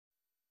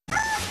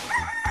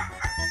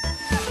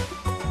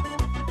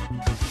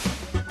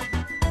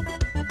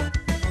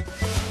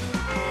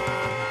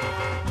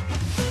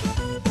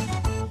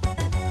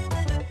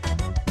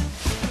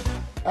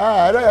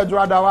I don't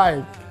draw the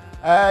wife.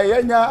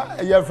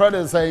 Your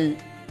friend say,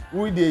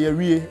 we dear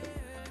we,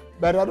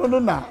 but I don't know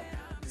now.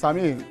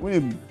 Sammy,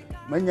 we,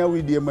 manya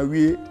we dear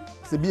Marie,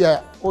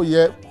 Sibia, oh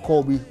yeah,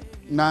 Kobe,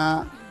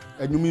 na,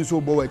 and you mean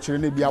so boy,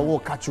 children be a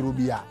walk catch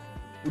Rubia.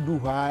 You do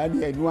her,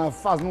 and you are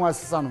fast, no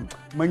son,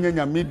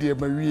 manya media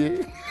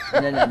Marie.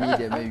 Manya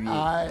media, maybe.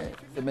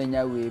 The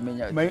mania we,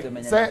 many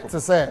to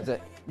say,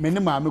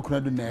 minimum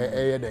could do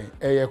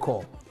a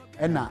call.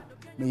 And now,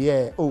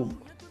 me, oh,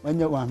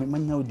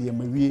 manya dear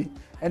Marie,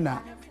 and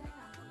now.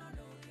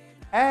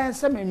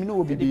 Some men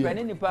will be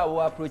depending upon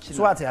what approach.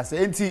 So what I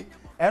say, auntie,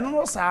 and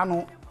no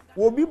sano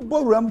will be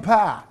borum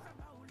pa.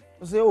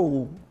 Say,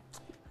 oh,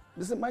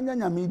 this is my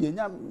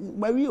media,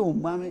 Mario,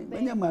 mammy,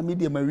 my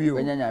media, Mario,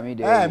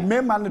 media, me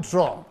man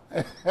troll.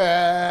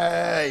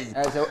 Hey,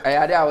 I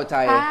had our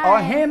tie. Or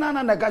Hena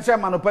and the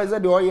Gachaman of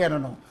President or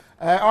Yano.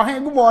 Oh, hey,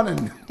 good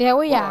morning. There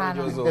we are.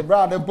 The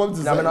brother pumps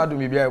is not to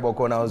be able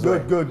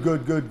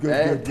to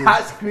good.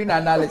 Touch screen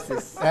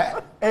analysis.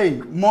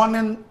 Hey,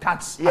 morning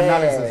touch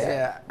analysis.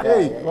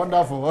 Hey,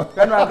 wonderful.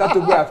 Then I got to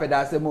go after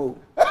that.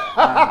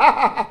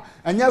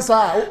 And yes,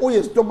 sir, oh,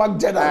 yes, stomach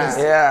journalist.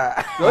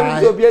 Yeah. You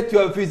need to be at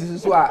your office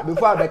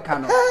before the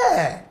cannon.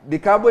 The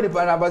company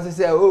panabas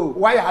say, oh,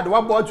 why had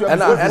one bought you?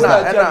 And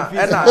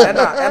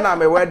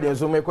I'm a wedding,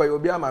 so make you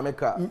be a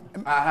mamaka.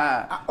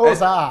 Aha. Oh,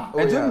 sir.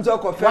 And Jim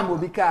talk of family will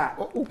be car.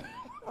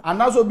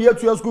 And also be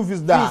at your school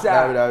fees there.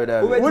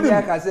 What did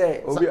I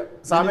say?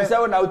 Sammy,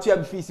 so now to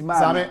have fees,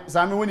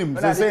 Sammy, win him.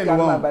 They say,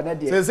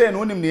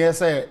 win him,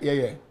 yes,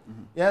 yeah.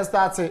 Yes,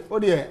 that's it. Oh,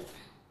 dear.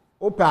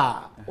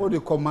 Opa, o de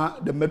comma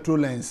the metro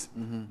lens.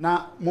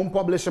 Na mon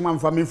publish man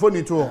from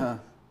infoni to.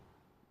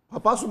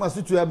 Papa so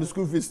must to have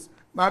school fees.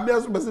 My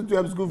bear so must to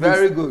have school fees.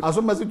 Very good. As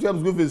so must to have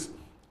school fees.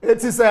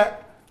 It is a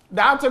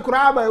that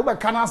crab we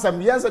can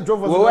asem yes a drove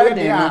for we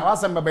dey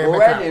asem be be.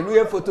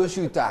 We photo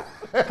shooter.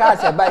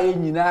 Cars e buy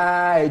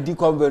nyina e di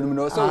convert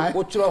no so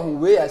wo chiro ho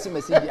we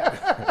asemasidia.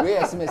 We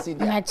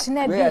asemasidia. Na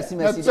china bi. We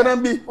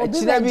asemasidia. Obi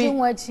china bi.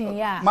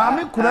 Ma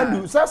me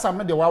kunadu sasa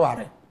me de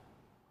waware.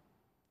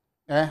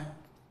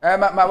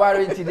 My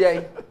worry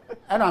today.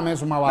 And I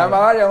miss my worry. My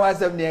worry was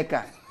some near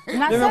car.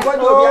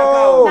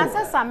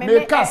 Nasa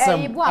me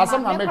casam.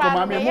 I make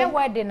my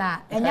wedding.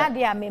 And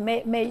Yadia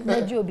may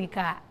you be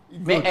car.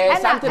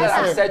 Something that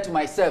I said to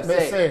myself,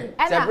 say,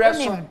 a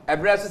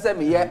breast said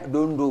me yet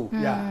don't do.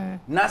 Yeah.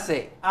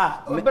 Nase.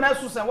 But I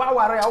said, why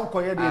worry? I'll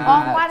call you.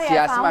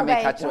 I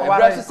make catch. A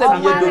breast said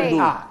me yet don't do.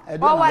 A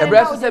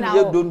breast said me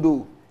yet don't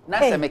do.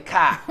 Nasa me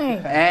car.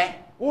 Eh?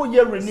 Oh,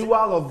 yeah,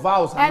 renewal of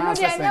vows. And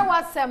there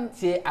was some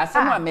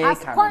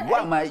American.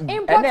 What my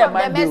import of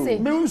the message.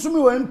 Means me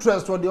were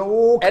interested for the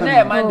whole. And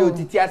I man do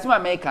Tiasma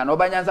American, or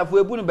Banyansa for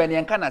a boon Benny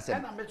and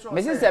Canasa.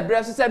 Mrs.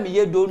 Sabres said me,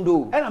 you don't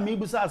do. And I'm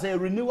able to say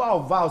renewal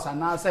of vows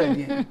and I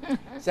said,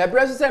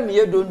 Sabres said me,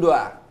 you don't do.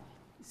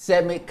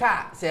 Say me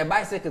car, say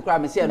bicycle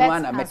crime, say no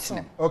one.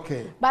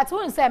 Okay. But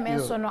who say me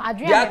so no, I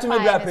dream.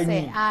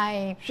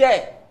 I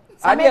share.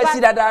 I did see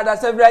that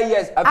several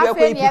years. I feel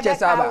quite pictures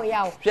about.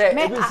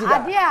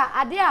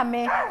 Adia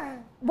me.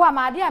 Boy,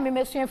 my dear,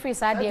 me swim free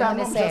side. There be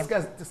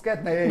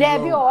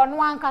on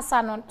one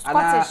casano,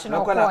 Scottish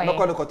no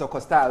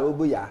costa,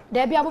 Obuya.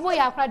 There be a boy,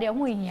 I cried a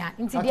win here.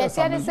 Into the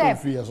say,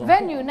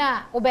 venue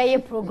now, obey a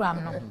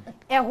program. No.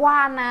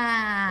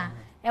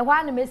 And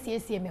one may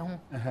see me home.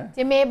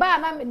 They may buy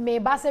me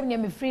bass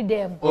me free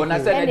them. Oh,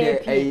 I said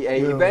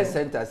a event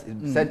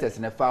centers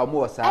in a far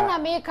more side. And I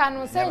make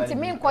no sense to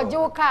me for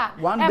Joka.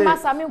 One day,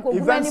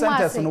 event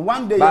centers, and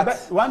one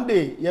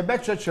day, you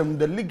bet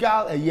the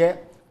legal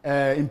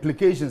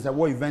implications of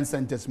what event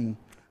centers move.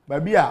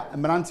 But be a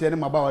man telling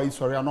him about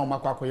sorry, I know my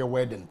your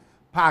wedding.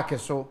 Park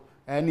so.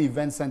 Any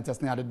event centers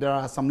now, there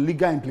are some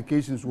legal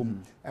implications. Just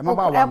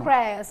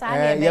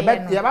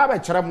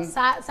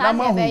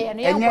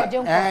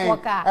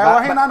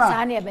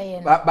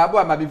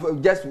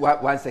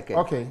 1 second.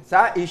 Okay.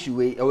 That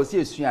issue, I was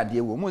saying,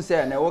 I will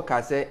say, and I will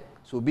say,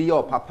 so be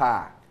your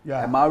papa.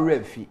 Yeah, my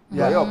refi.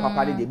 Your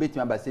papa did debate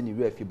me about saying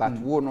refi, but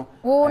one,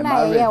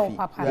 my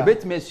papa. The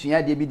bet me, she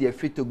had the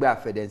free to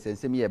graph and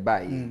send me a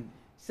buy.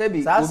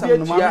 Sebi,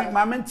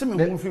 my mentor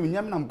me film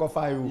yam go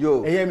fire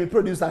you. Me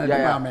producer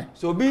and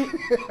so be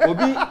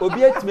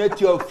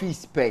estimate your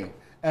fees pay.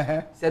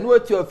 Send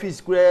what your fees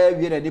grave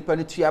you and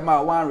depend to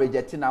your one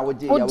rejecting our what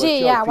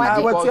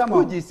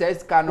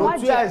says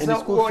cannot in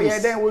school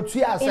fees.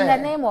 In the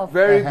name of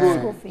very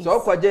good. So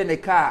for the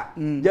car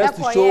just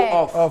to show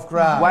off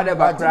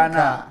whatever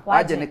grana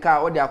why in the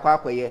car or the aqua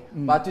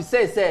but to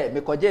say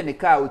me ko the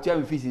car with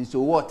your fees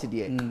so what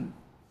there.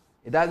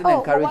 It doesn't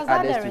encourage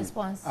others to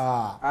response.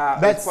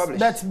 But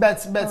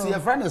your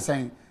friend is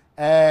saying,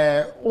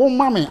 oh,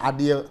 mommy, I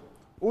dear,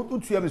 oh,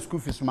 to your school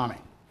fees, mommy.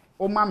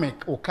 Oh, mommy,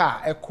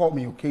 okay, call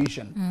me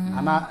occasion.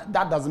 And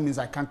that doesn't mean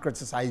I can't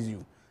criticize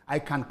you. I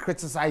can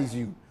criticize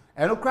you.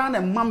 And okay,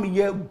 and mommy,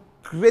 you're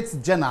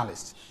great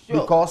journalist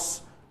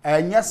because,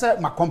 yes, sir,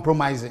 my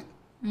compromising.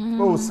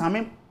 Oh,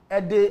 Sammy, a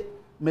day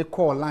may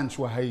call lunch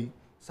where he,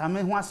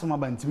 Sammy wants some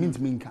about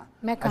minka.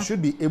 I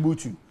should be able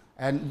to,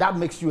 and that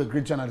makes you a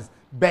great journalist.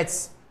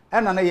 But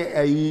and an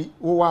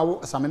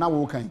Samina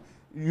Wokan.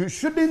 You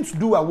shouldn't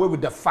do away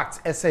with the facts,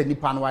 essay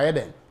Nipan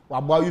Wayeden.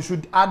 Wabwa, you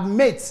should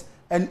admit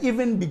and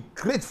even be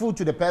grateful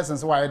to the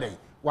persons who are there.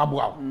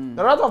 Wabwa.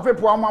 The lot of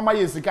people, Mama,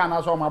 yes, you can't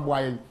also my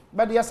boy.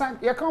 But yes,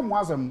 you can't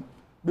was them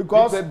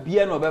because say,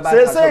 no,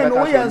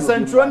 we and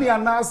Centroni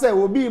and now say,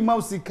 will be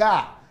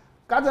Mousika.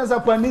 Cats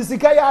up on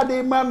Nisika, ya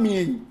de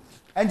mammy.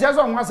 And just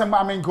on once a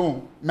mammy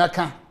go,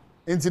 Mecca,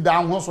 into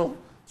down also.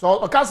 So,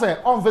 okay, say,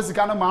 on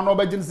physical man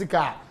over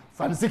Jinsika,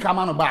 fancy come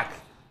on back.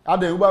 I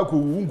don't work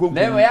who go.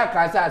 Then we are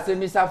Casa, say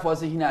Mr.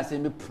 Fossy, I say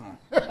me.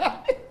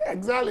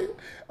 Exactly.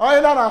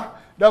 Oh, no.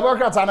 The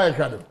Democrats are not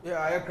crowded.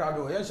 Yeah, I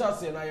crowded. Yes, I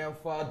said I am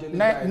far.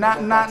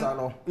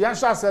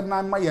 Yes, I said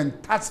I'm my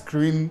touch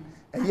screen.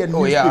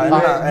 Oh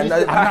yeah, and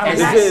I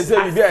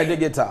say we be a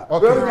guitar.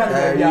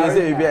 Okay, you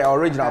say we be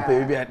original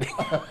pay.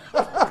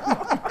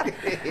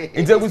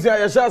 Intebusia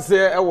yes,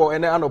 say ewo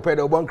ene anope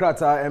the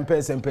Bonkrata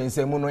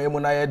MP muno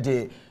emunaye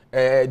de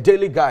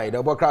daily guide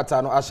the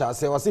Bonkrata no asha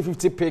say was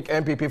 50 pick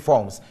MPP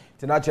forms.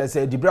 Tinache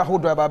say Dibra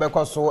Hodo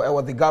Ababeko so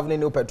was the governing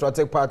New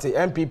Patriotic Party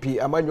MPP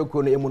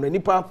amanyoko no emuno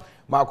nipa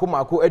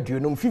mako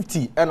aduonum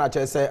 50 and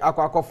I say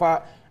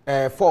akwakofa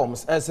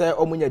forms ese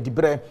omunya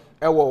Dibre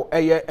ewo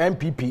eye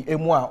MPP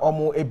emu a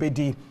omo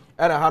ebedi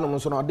and hanom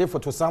so no dey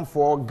photo sam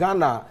for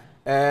Ghana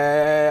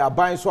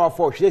aban so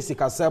afọ hwe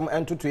sikasem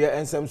entoto ye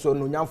ensem so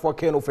no nyamfo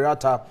ken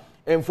ofirata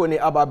emfoni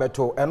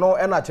ababeto eno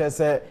na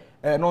chese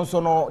no so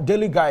no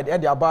daily guide e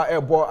de aba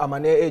ebo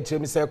amane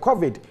echem se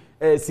covid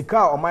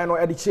sika oman no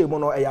e de chemu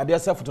no e yade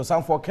se photo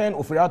sam for ken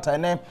ofirata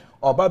ne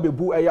oba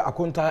bebu eye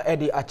akonta e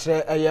de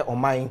akire eye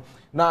oman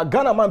na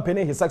Ghana man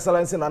pene his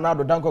excellency Nana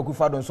Danko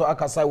Akufo-Addo so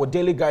akasa wo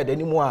daily guide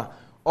animu a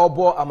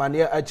obo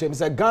amane echem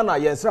se Ghana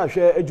yensra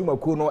hwe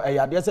adwumaku no e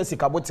yade se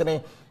sika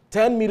botene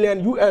 $10 million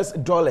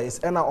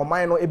and a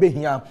omino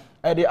ebehia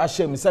edi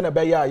ashem sene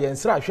beya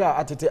yensra hwa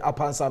atete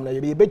apansam na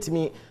ye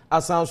betimi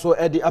asan so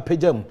edi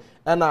apejam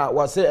na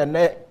wase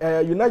ene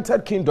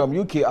United Kingdom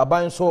UK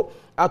aban so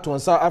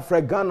atonsa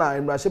Africa Ghana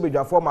emrahye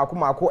bedwafo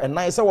mako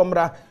enan se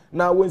womra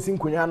na wonsi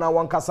nkunya na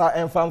wonkasa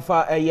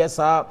emfamfa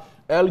eyesa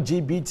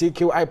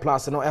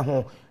LGBTQI+ no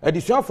eho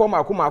edisuafo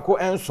mako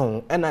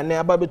enson na ne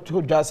aba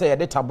betodwa se ye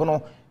de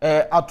tabono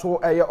ato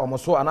eye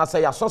omoso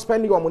anase ya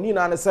suspend omoni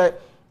na ne se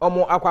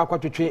omo akwa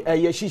twetwe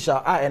eye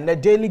shisha a ene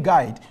daily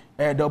guide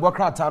the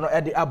Obokrata no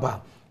e de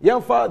aba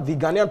yemfa the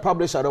Ghanaian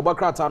publisher the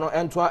Obokrata no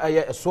ento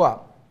eye eso a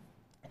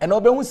ene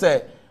obehu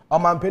se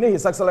omampene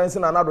his excellency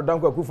Nana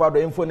Danko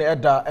Akufo-Addo info ne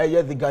eda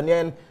eye the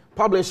Ghanaian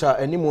publisher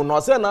animu no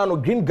se na no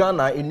Green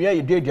Ghana enua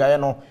yeduaduaye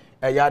no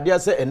yade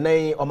se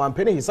ene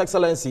omampene his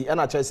excellency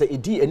ena che se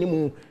edi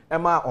animu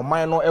ema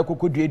oman no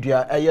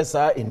ekokoduadua eye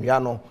sa enua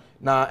no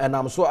na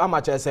enam so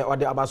amache se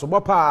ode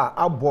abasobo pa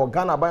abo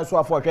Ghana ban so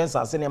afọ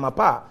hwensa se ne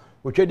mapa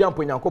otwedi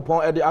ampo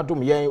Nyankopon ede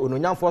adom yen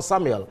ononyamfo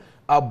Samuel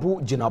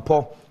Abu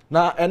Jinapo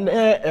na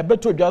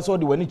ebeto dwa so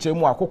de wani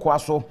kyeremu akokwa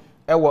so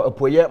ewo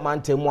apoye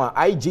mantemu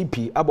a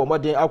IGP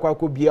abomodin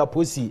akwakọ bia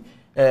posi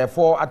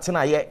for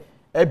atenaye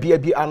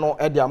ebiabi ano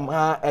ede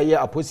ama eye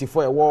aposi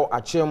for ewo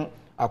achem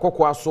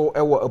akokwa so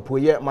ewo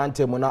apoye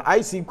mantemu na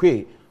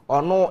ICQ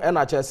ono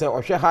ena chese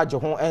ohwe haje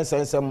ho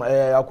ensensem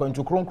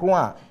akwantu kronkron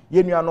a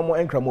yenuanom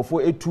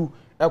enkramofo etu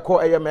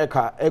eko eye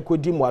meka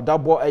ekodi mu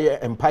adabo eye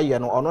empire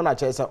no ono na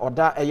chese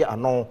oda eye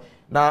ano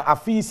na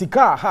afi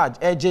sika haj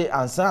eje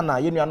ansa na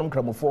yenuanom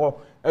kramofo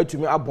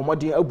atumi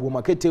abomodin abu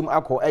maketem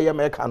akọ eye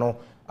meka no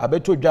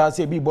abeto dwa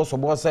se bi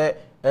bosobo se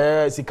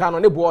sika no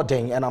ne bo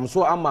oden enam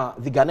so ama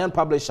the Ghanaian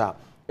publisher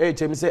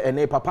eche se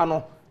ene papa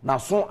no na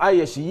so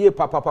aye hyiye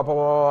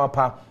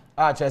papa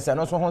a chese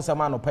no so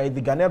honsema no pa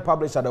the Ghanaian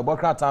publisher the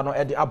Obokrata no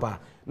ede aba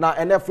na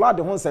ene flood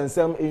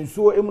honsensem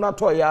ensuo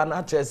emunato ya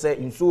na chese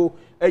ensuo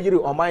eyiri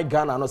oman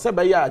Ghana no se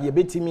be ya ye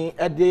betimi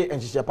ede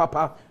enhihye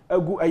papa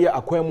agu eye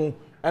akwanu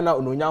ena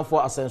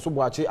ononyamfo asenso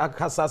boache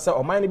akasa se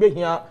oman ne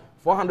behia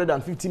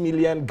 450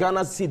 million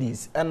Ghana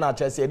cedis ena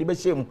chese ede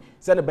behiem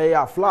se ne be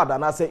ya flood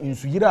ana se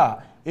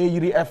ensuyira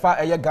eyiri efa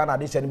eye Ghana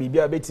de hye ne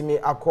bibia betimi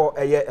akọ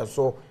eye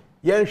eso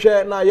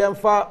yenhwe na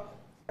yemfa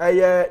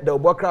eye the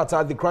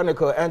Obokrata the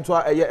Chronicle ento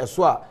eye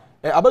eso a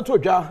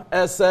abetodwa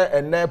ese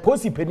ene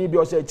posi pani bi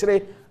o se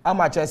kire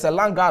ama chese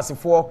langas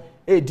for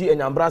edi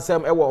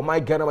enyambrasem ewo o my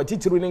Ghana ma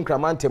titiru ni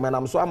nkramante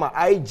manam so ama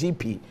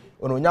IGP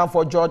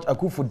ononyamfo George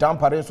Akufu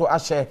Dampare so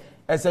ahye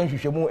ese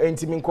nhwehwemu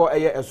entimi nko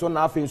eye eso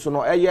na afi so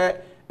no eye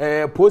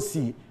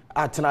posi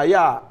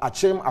atenaya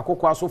achem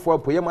akokwa so for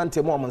poye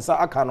mantemu omonsa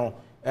aka no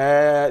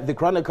the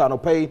Chronicle no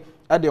pay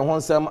ade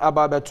honsem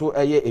ababeto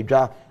eye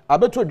edwa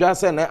abetodwa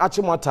se na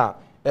achimota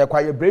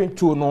kwaye brain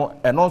tool no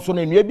eno so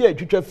na nua bi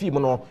atwitwa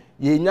film no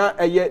yenya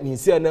eye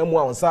ninse na mu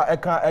onsa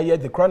eka eye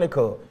the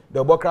Chronicle the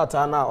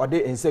Obokrata na ode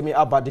ensemi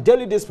aba the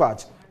Daily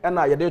Dispatch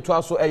na yede to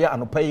aso eye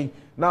anopai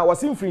na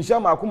wasim frinhia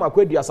makoma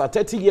kwadi asa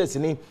 30 years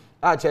ni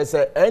a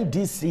chese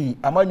NDC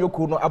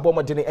amanyoku no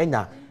abomodene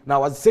enya na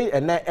wasay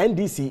ene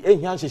NDC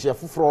ehia hyehye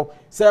foforo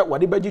se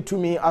wade bagi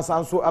tumi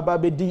asanso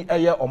ababedi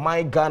eye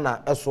oman Ghana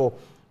eso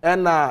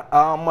na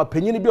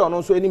mapanyini bi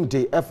ono so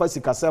enimde efa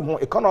sikasem ho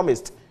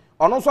economist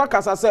ono so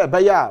akasa se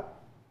be ya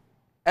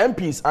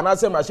MPs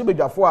anase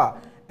mrashibedwafo a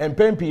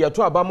empempi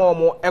yeto abama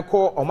omo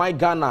eko omai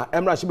Ghana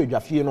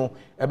mrashibedwafie no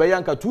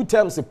ebeyanka 2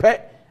 terms pe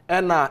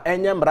na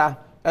enye mra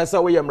ese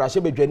wo ye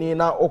mrashibedwani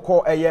na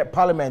okọ eye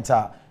parliament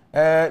a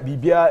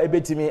bibia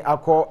ebetimi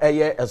akọ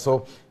eye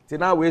eso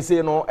tina we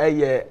say no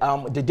eye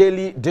the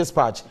Daily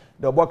Dispatch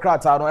the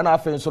bokrata no na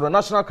afen so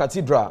National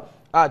Cathedral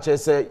a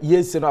chese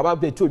yes no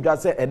ababe to dwa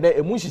se ene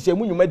emu hihye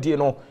mu nwumadie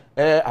no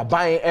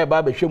aban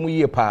ba behwemu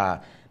yie pa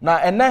na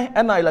ene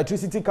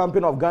Electricity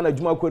Company of Ghana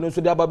adwuma ko no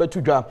so de ababe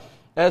to dwa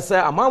ese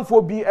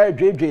amanfo bi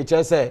dwedwe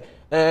chese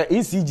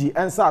ECG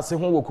ensa ase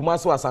ho wokuma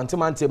so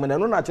asantemante me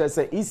no na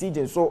chese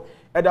ECG so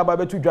de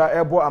ababe to dwa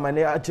ebo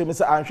amane achemi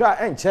se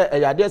anhwa enche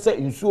eyade se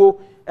nsuo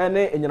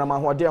ene enyinama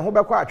hode ho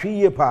bekọ atwe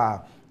yie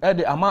pa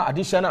de ama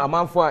additional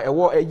amanfo a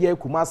ewo eye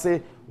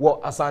kumase wo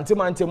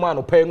asantemante mu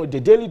anopai no the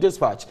Daily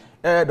Dispatch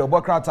the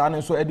bokrata no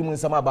so edimu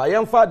nsama ba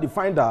yemfa the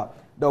finder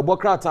the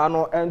bokrata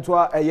no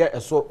entoa eye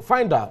eso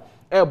finder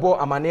ebo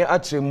amane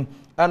akyerem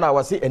ana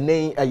wase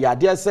enen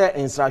eyade se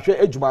nsrahwe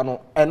adwuma no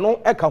eno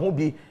eka ho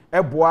bi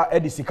eboa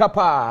edi sika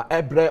pa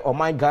ebre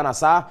oman Ghana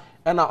sa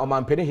ena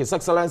omanpeni His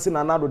Excellency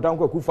Nanado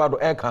Dankwa Akufo-Addo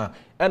eka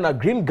ena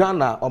Green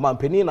Ghana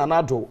omanpeni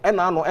Nanado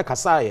ena ano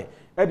ekasaye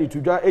edi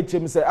tudwa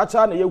echem se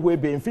acha na yehu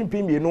ebe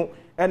mfimpi mienu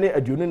ene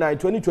aduonu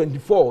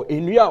 2024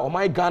 enua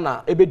oman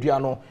Ghana ebedua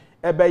no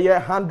ebeye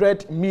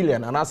 100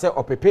 million anase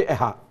opepe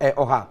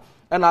oha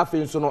ena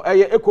afi so no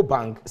eye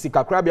Ecobank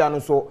sikakrabia no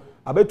so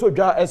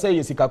abetodwa ese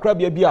ye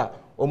sikakrabia bi a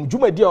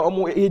omdwumadi a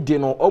omo edi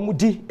no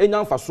omudi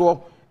enya mfaso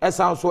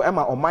esan so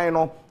ema oman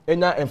no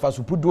enya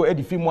emfasupudo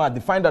edi fimu a the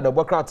finder the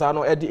bokrata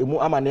no edi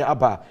emu amane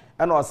aba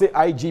ena o se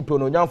IGP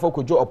no nyamfo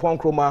kojo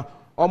oponkroma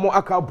omo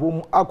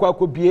akabom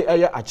akwakobie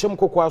eye achem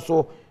kokwa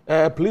so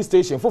police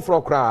station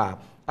foforo kra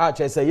a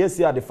chese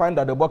yesi a the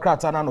finder the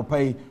bokrata na no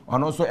pai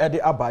ono so edi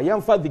aba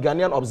yemfa the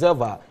Ghanaian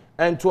Observer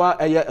entoa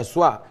eye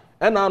eso a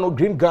ena no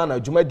Green Ghana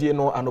dwumadie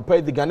no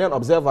anopai the Ghanaian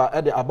Observer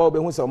edi aba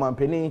obehu se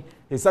omanpeni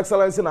His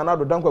Excellency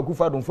Nanado Dankwa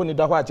Akufo-Addo mfoni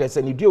da ho a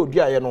chese ni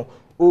dia ye no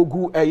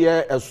ogu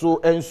eye eso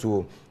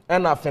ensuo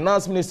ena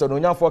finance minister no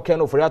nyafo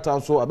Ken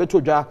Oforiata so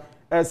abetodwa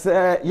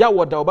ese ya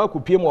woda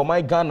obakupie mu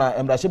oman Ghana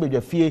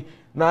emrahye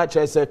na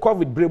chese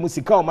covid bremu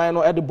sika oman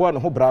no edebo ne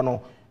ho bra no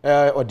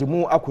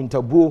odimu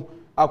akuntabuo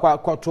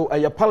akwakoto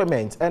eye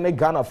parliament ene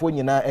Ghana fo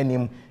nyina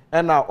anim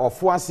ena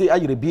ofo ase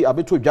ayerebi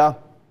abetodwa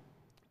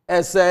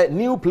ese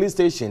new police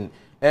station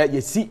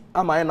yesi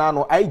aman na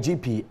no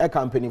IGP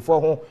company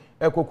for ho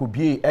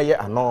ekokubie eye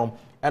anom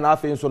ena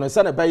afi so no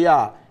se ne be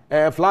ya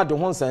flood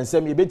ho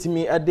nsensem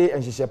yebetimi ede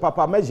enhihye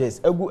papa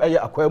measures egu eye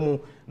akwamu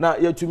na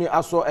yetumi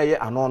aso eye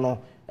anono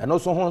eno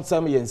so ho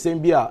nsem ye nsem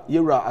bi a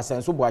yewura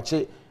asenso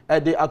boache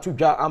ede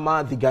atudwa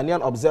ama the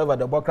Ghanaian Observer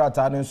the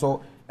bokrata no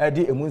so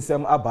ede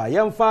emunsem aba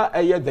yemfa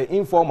eye the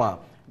informer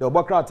the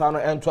bokrata no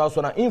ento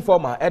aso na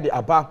informer ede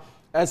aba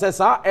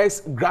SSR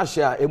ex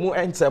gracia emu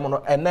ensem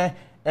no ene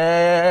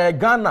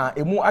Ghana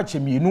emu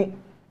achemienu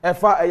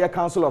efa eye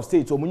Council of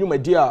State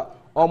omunyumadi a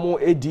omo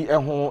edi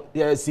eho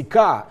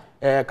sika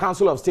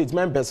Council of State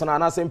members na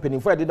anase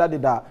mpenifo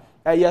edida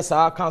yes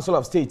Council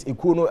of State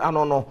ekuo no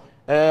anono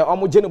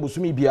omo gene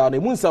busumi bia na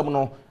emu nsam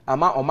no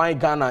ama oman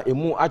Ghana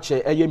emu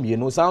ache eye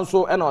mienu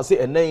sanso na o se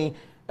enen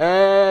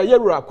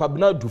yewura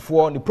kwabena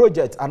dufo ni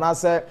project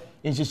anase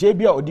nhihye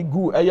bia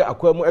odigu eye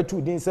akwamu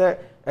atu din se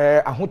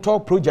ahoto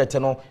project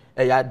no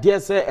ya de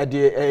se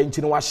ede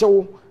nchini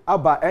wahyew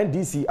aba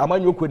NDC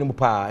amanyoko ni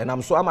mpa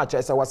enam so ama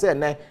che se wase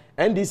ne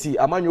NDC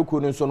amanyoko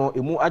ni so no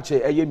emu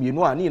ache eye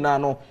mienu ani na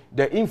no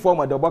the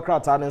informer the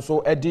bokrata no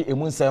so edi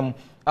emu nsem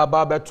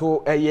aba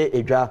beto eye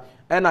edwa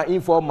ena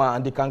informer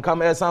and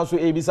kankam esan so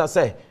ebisa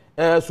se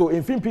so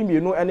mfimpi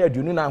mienu ene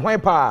adunu na hwan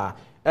pa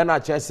ena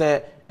che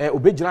se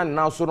obegina ne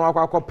na so no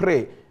akwa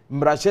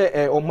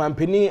mrahye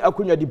omampeni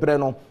akunwa dibre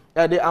no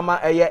ede ama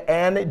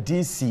eye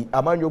NDC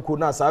amanyoko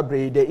na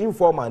sabre the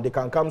informer and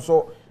kankam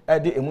so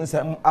ede emu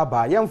nsem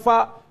aba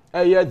yemfa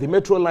the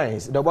Metro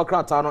Lines the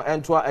bokrata no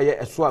entoa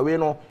eso awe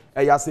no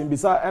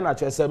yasimbisa ena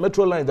chese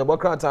Metro Lines the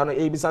bokrata no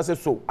ebisa se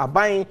so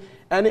aban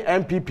ene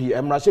MPP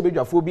emrahye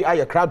bedwafo bi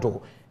aye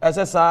krado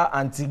esesa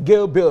anti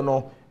gale bill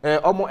no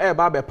omo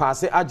ba be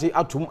pass age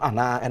atum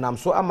ana enam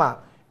so ama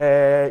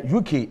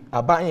UK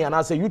aban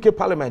anase UK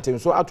parliament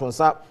so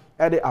atonsa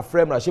ede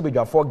afrem emrahye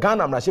bedwafo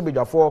Ghana emrahye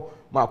bedwafo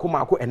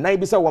mako enai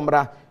bi se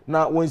womra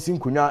na wonsi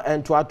nkunwa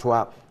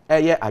entoatoa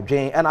eye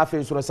adwen ena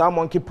afi so no sa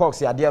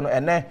monkeypox yade no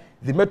ene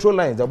the Metro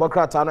Lines the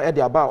bokrata no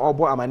ede aba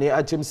obo amane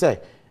achim se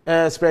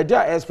spread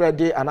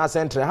ana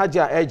centre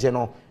haja eje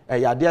no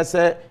yade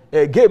se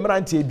game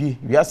rantie bi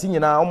wiase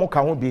nyina omo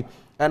ka ho bi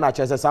ena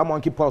chese sa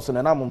monkeypox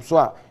no na mom so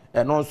a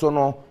eno so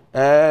no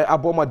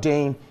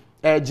abomoden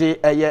eje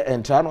eye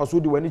entra no so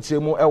di wani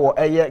kiremu ewo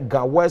eye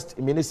Ga West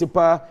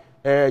Municipal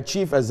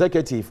Chief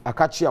Executive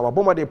akachi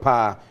abomode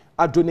pa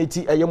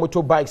adonate eye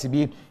motorbikes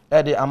bi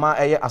ede ama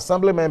eye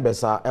assembly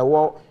members a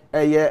ewo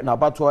eye na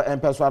bato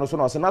empeso ano so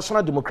no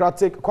National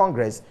Democratic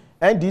Congress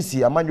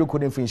NDC amanyoko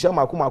ne finhia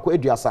mako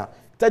eduasa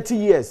 30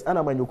 years ana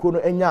amanyoko no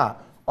enya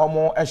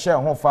omo ehye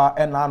ho fa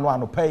ena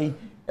ano pai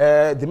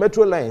the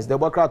Metro Lines the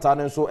bokrata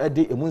no so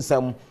ede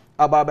emunsam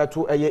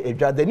ababeto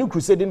edwa the new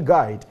crusading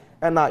guide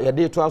na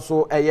yede to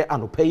aso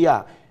anopai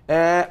a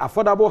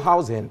affordable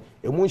housing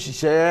emu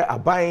nhihye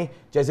aban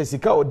chese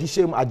sika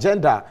odishem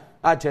agenda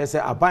a chese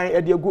aban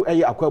ede egu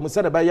akwamu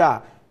se ne be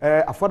ya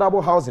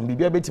affordable housing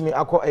bibia betimi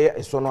akọ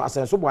eso no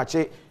asenso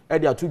boache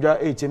ede atudwa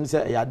ehem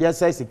se yade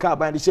se sika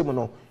aban de hyem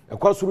no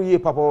ekosuru ye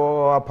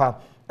papa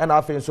na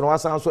afi nso no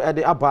asan so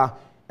ede aba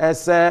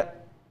ese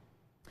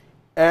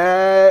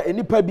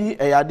enipa bi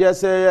yade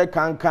se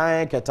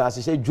kankan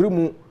ketase hye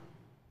dwurimu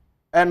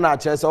na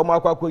chese o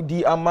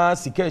makwakodi ama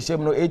sika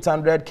hyem no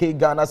 800k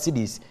Ghana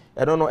cedis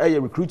I don't know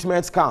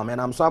recruitment scam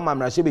and I'm so I'm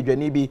not sure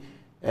be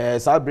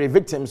celebrate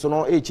victims so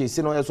no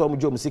HC no so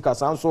mujom sika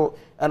sanso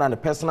and an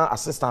personal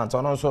assistant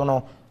on so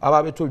no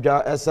aba to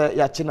dwa ese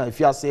ya chi na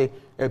afiase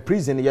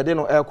prison ye de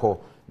no echo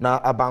na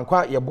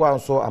abankwa ye boa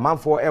so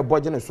amanfo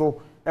boje ne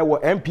so wo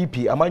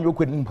MPP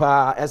amanyoko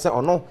nimpa ese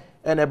ono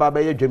ene ba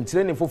be ye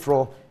dwamtire ne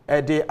foforo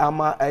de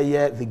ama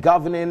the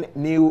governing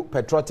new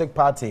patriotic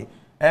party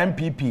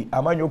MPP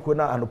amanyoko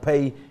na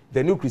anopai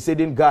the new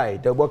crusading guy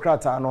the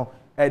bokrata no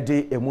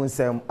edi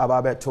emunsem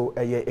ababeto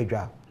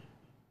edwa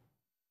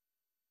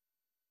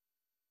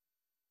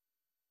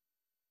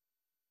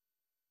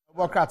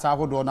bokrata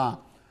ahodo na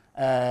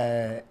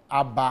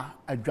aba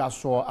adwa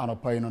so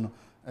anopai no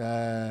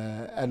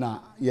na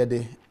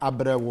yede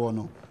abrewo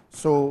no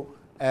so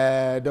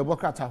the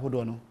bokrata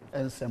ahodo no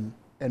ensem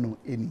eno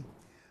eni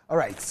all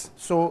right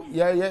so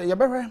ye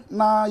behwe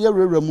na ye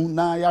rewremu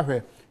na ya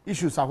hwe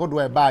issues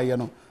ahodo e ba ye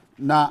no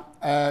na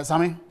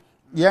sami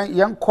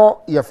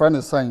yenko ye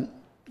friend sign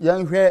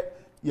young here,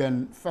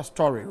 first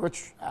story,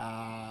 which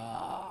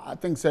I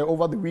think say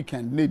over the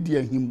weekend, ne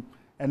dear him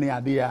any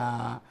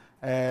idea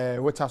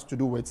what has to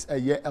do with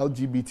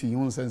LGBT. You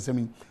know,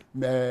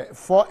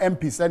 4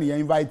 MPs and you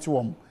invite to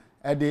them.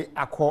 They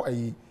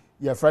accord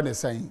your friend is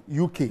saying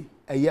UK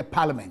a year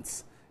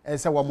Parliament.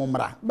 As a woman,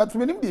 but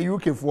we need the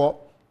UK for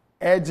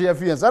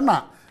AGF. And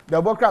now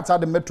the Democrats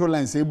at the Metro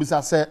Line say,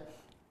 "Bisa say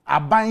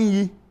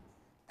aban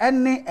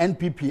any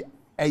NPP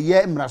a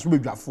year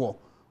mrasubija for."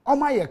 Oh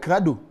my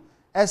crado.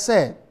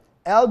 Ese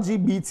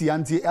LGBT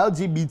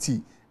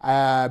anti-LGBT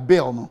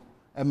bill no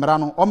emra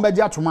no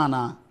ombeja toma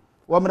na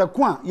womre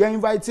kwa ye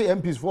invite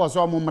MPs for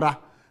so omra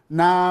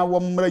na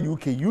womra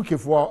UK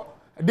for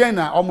den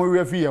na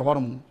omwe fi ye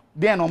horom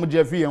den na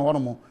omje fi ye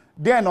horom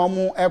den na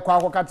omo ekwa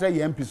akokatra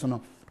ye MPs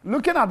no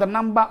looking at the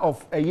number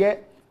of ye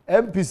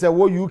MPs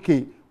wo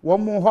UK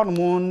womo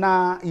horom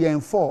na yen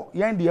 4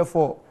 yen de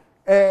 4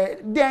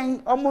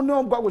 den omo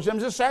no gwa go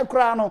shemse sai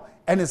kra no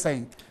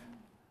anything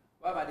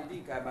Baba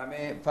didi ka ba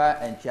me fa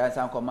entia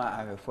san koma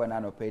ahwefo na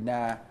no pe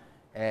na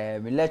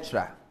me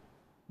lecturer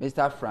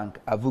Mr Frank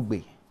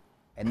Avugbe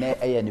ene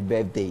ne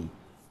birthday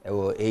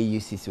wo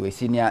AUCC we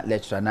senior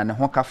lecturer na ne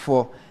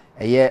hokafo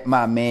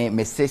ma me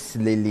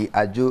Mrs Lily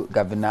Ajo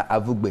Governor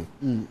Avugbe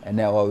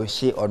ene wo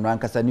hye ono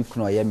ankasa ni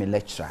kunu me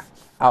lecturer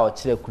a o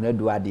kire kunu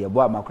do ade bo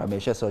amakra me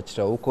hye so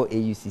kire wo ko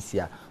AUCC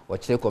a o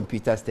kire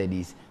computer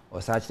studies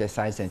or such the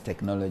science and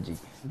technology.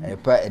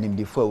 And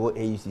before what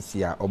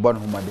AUCC are or born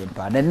home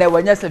pan. And then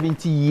when you're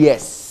 70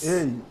 years,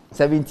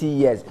 70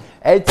 years.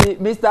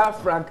 Mr.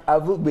 Frank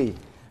Avugbe,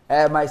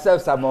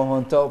 myself, Samuel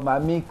Hunter,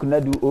 Mami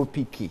Kunadu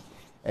OPK,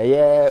 a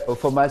year of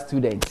former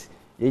students.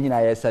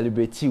 I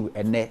celebrate you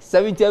and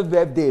 70th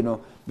birthday. No,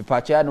 the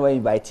patron no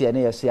invite and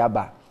a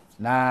siaba.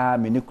 Na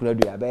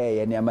Minukunadu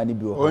Abe and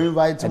Yamani or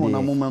invite him on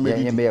a moment.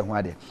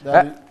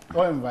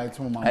 Oh, invite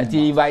him. And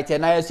he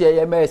invited I say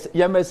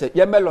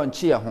Yemelon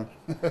cheer home.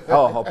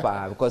 Oh,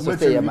 hopper, because of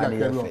the money.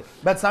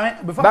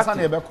 But before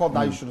Sunday, I called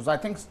that issues. I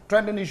think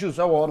trending issues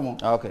are more.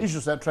 Okay.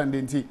 Issues are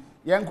trending. Tea.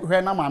 Young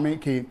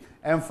Mami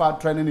and far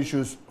trending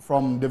issues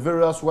from the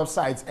various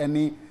websites,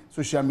 any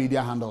social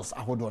media handles. I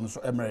hold on so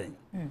Emery.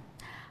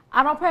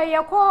 Anope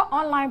your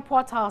online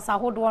portals. I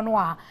hold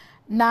on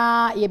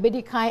na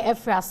yebedi kan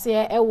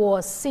efrase e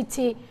wo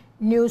City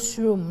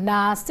Newsroom.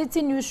 Na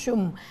City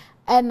Newsroom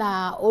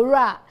ena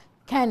ora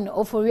Ken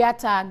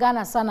Oforiata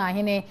Ghana sana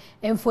hene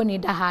emfoni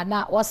daha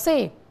na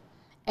wose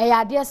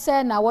eyade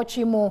se na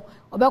wochimo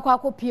obekwa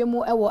akopie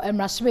mu ewo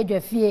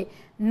emrasebedwafie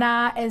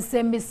na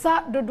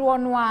ensembisa dodo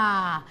no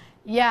a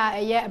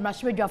ya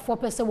emrasebedwafo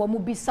pese wo mu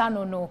bisa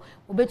no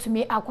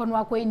obetumi akono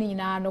akoyi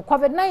nyina no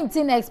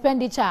COVID-19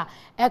 expenditure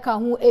eka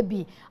hu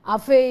ebi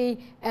afei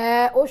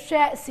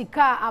ohwe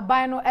sika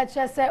aban no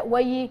echese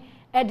wayi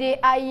ede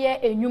aye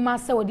enyuma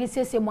se odi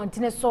sese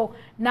montene so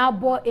na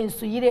bo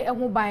ensuyire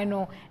ehu ban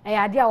no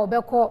eyade a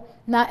obekọ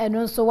na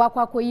eno nso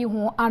wakwakoyi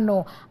hu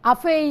ano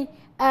afei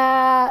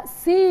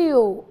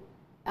CEO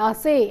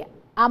say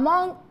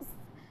among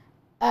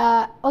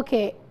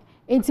okay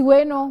enti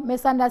we no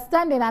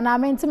misunderstanding and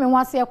amenti me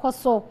wase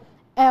ekoso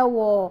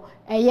ewo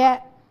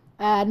eye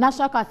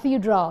National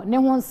Cathedral ne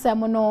ho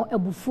nsem no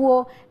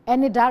ebufuo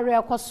ene dare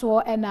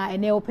ekoso ena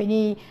ene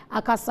opanyi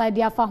akasa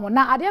dia fa ho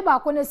na ade ba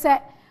ko ne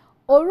se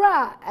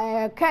ora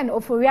Ken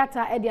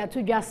Oforiata edi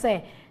atudwa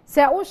se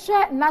wo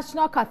hye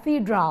National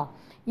Cathedral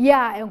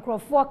ya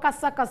enkrofo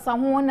kasa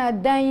ho na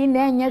dan yi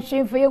na enye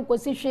hwemfe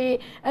yenkosi hwe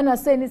na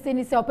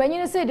seni se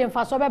opanyin se de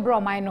mfa so bebro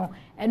oman no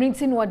enu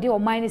nti no de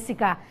oman ne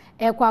sika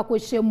ekwa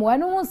akohyemu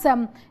enu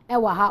nsem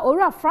ewa ha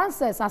ora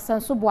Francis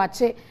Asenso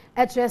Boache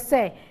etre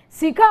se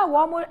sika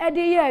wo mo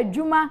ede ye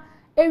adwuma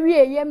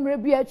ewie ye mre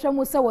bi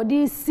atwam se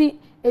wode si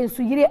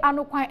ensuyire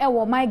anokwan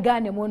ewo my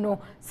Ghana mu no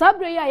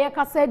sabre ya ye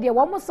kasa de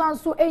wo mo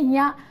sanso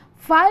ehia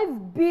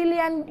 $5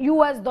 billion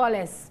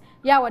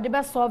ya wode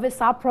be solve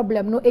sa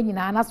problem no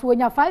enyina na so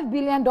wonya $5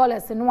 billion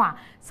no a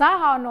sa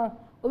ha no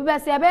obi be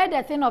say be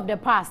the thing of the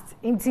past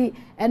nti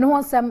eno ho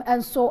nsem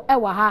enso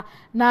ewa ha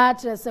na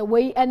kire se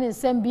we ene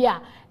nsem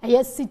bia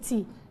eye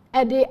city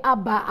ede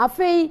aba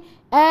afei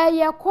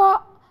ye ko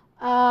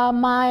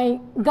my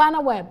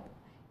Ghana web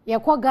ye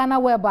ko Ghana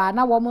web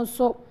na wo mo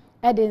so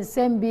ede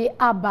nsem bi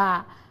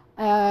aba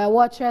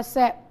what you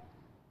say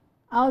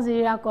how's the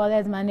area call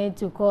let's manage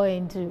to call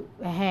into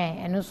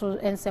and also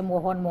ensem wo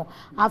hon mo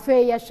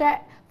afi ye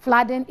share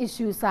flooding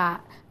issues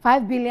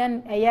 $5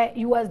 billion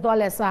US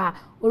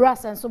ora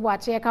Asenso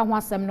Boache ka ho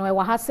asem no e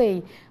wa ha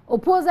say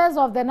opposers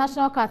of the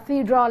National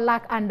Cathedral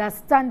lack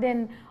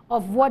understanding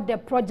of what the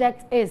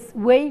project is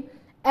we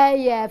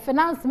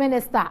finance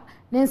minister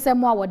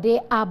nsem a wode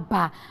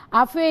aba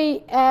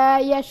afi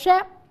ye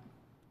share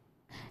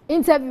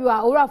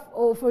interviewer ora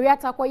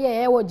oforiata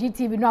koye wo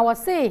GTV no wa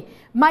say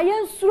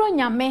mayensuro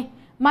nyame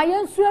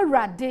mayensu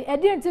awrade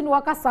edi no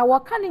wakasa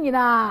wakane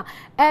nyina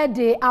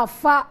ede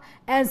afa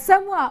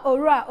ensemu a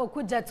ora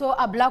okujeto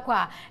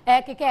ablakwa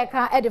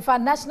kekeka ede fa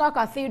National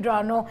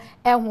Cathedral no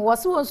ehu wo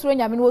so nsuro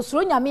nyame no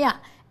osuro nyame a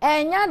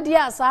enya de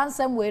asa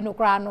nsem we no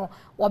kra no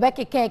wo be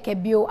kekeke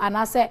bio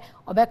anase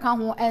obeka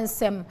ho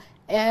ensem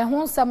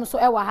ho nsem so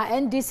ewa ha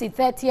NDC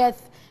 30th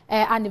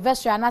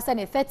anniversary anase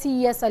ne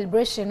 30-year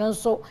celebration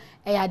nso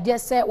ade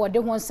se wode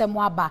ho nsem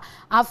aba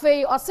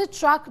afei ose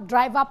truck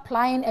driver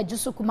plying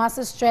Ejusu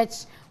Kumasi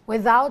stretch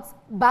without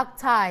back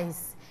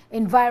ties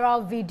in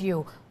viral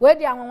video we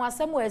dia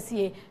anwasem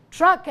asie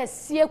truck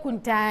asie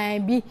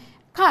kuntan bi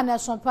ka na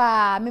so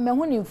pa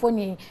memehu ni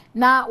mfoni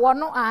na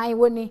wono an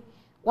woni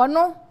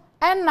wono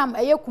enam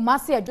eye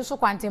Kumasi Ejusu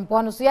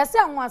kwantempo no so yese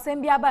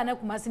anwasem bi aba na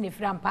Kumasi ne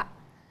firampa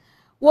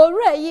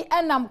wore yi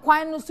enam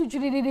kwan no so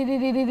chiri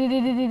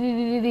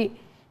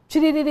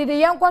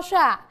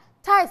yankwohwa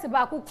ties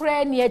ba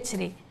kokura ni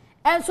akire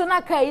enso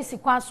na ka isi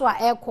kwan so a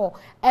eko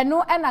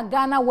eno na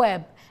Ghana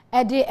web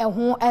ede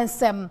eho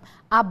ensem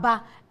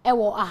aba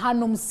ewo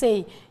ahanum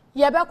say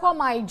ye be call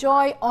my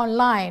joy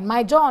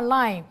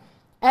online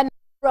en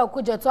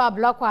kujeto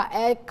ablakwa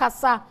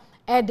kasa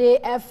ede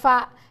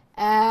efa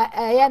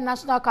ye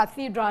National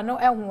Cathedral no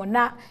eho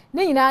na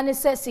ni nyina ne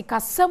se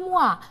sikasemu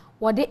a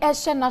wode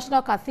ehye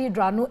National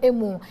Cathedral no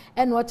emu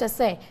eno oche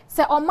se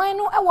oman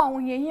no ewa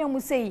hohihia mu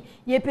sei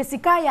ye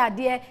pesika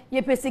yade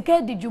ye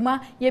pesika dijuma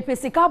ye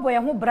pesika boye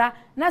ho bra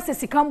na se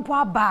sika mpo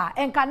aba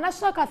enka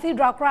National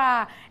Cathedral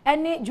kra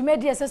ene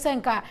dwumedi esese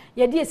nka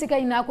ye de sika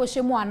nyina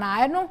akohye mu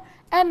ana eno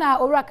ena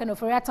owura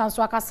kanofori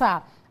atanso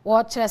akasa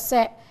wo kire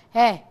se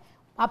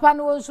papa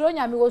no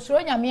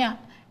wosuro nyame a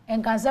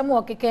enka nsem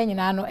okeke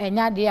nyina no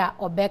enya de a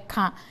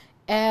obeka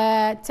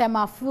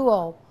Tema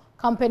Fuel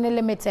Company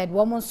Limited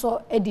woman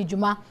so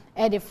edijuma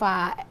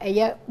edifa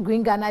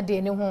Green Ghana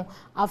Day ne ho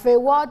afi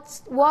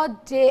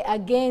what day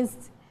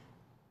against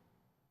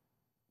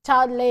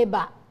child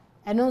labor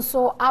and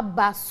also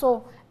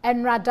abaso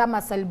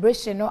enradama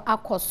celebration no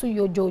akoso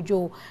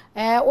yojojo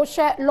wo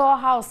hwe law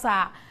house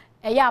a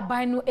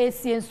aban no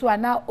esien so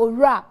ana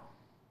owura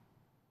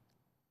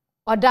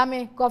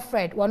Odame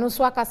Godfred wono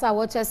so akasa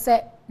wo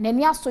chese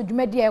nani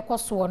asodwumadi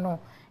ekoso no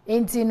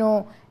enti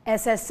no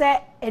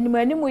esese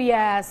enimanimu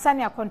ya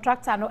sania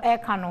contractor no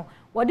eka no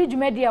wodi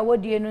dwumadi a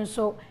wodie no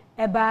so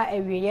eba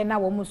ewiye na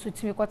wo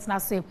musutimi kotena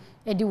se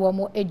edi wo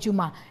mo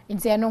ejuma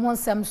enti eno ho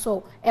nsem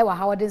so ewa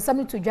ha wodi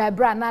nsem to dwa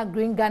bra na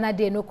Green Ghana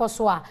Day no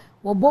koso a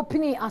wo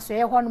bopini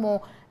asoye ho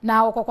no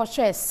na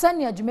okokoshe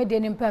sania dwumadi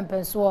ni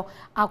mpempenso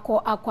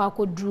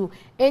akodru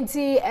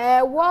enti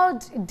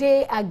World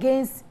Day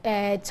Against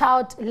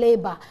Child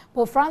Labor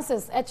Pope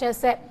Francis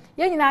echese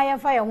ye nyina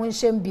yemfa ye ho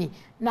nhyem bi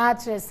na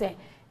atrese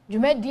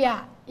dwumadi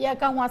a ye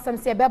ka ho asem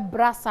se be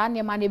brasa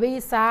ne ma ne be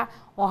yisa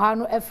oha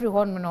no afri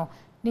ho no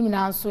ni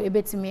nyina nso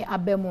ebetimi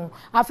abemu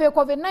afi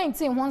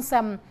COVID-19 ho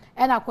nsem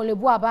na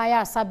kolebu aban ya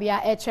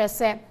asabia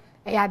echese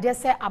yade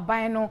se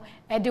aban no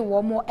de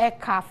wo mo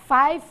eka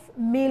 5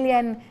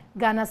 million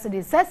Ghana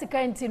cedis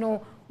sesika enti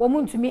no wo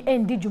muntumi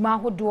endi dwuma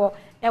hodo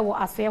ewo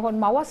asoye ho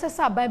ma wo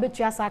sesa aban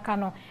betu asaka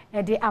no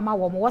de ama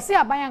wo mo wo se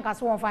aban anka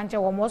so wonfa nche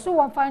wo mo so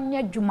wonfa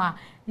nya dwuma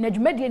na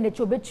dwumadie na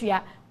che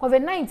obetua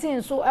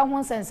COVID-19 so ehun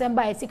nsensem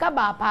ba sika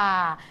ba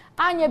pa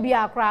anya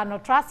bia akra no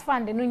trust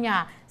fund no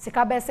nya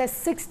sika be se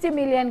 60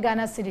 million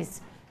Ghana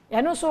cedis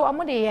eno so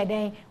amode ye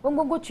den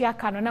wongongo tua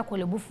ka no na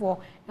kolebufo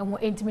ehun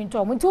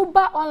entiminto mo nti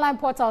uba online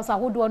portals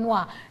ahodo no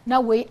a na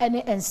wei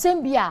ene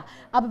ensem bia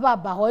ababa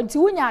ba ho nti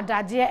wunya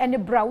adage ene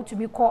bra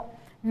utumi ko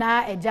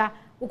na eja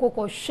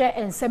ukoko hwe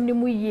ensem ne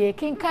mu yie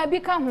kenkan bi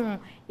ka ho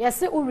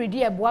yesi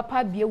uredi eboa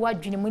pa bie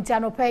wadwene mu ntia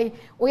no pay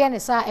wo ye ne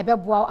sa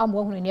ebeboa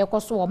amwo hunu ne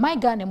ekoso wo my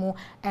Ghana mu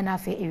na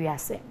afi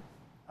ewiase.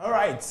 All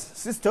right,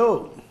 sister.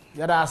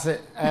 Yada say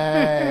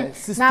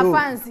sister. Na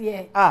fans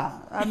here.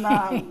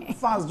 Na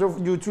fans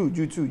you too.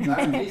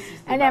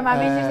 And then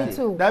mama me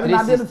too. That be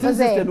na dey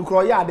sister no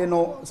kro ya dey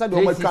no say dey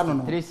o matwa no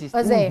no.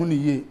 Hunu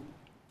ye.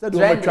 Say dey o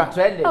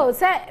matwa. Oh,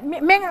 say me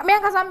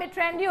kasa me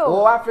trendy o.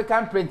 Oh,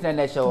 African print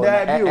international.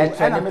 But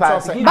African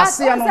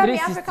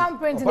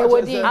print ne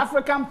wodi.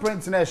 African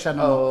print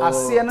international.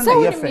 Ase no na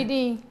ye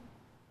fe.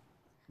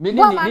 Me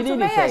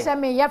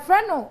say your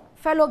friend no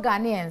fellow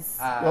Ghanaians.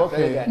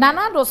 Okay.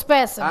 Nana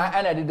person.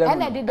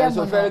 And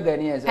so fellow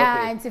Ghanaians.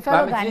 Okay.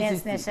 Fellow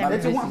Ghanaians nation.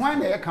 Why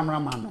na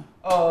cameraman no?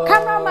 Oh.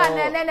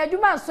 Cameraman na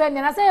adwuma so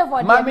ni na say for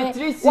dem.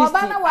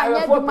 Wabana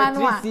wanya adwuma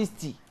no a.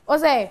 360. O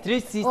say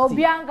 360.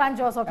 Obi an kan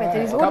jo so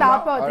 360. Wo da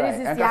po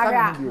 360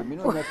 area.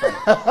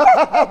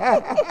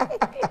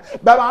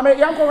 But I mean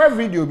yanko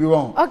video be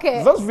wrong.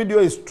 Okay. This video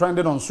is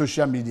trending on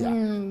social media.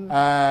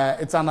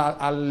 It's an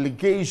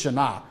allegation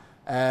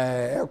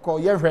ko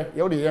yehwe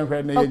ye de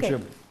yehwe na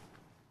yetwem.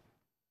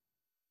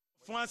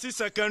 Francis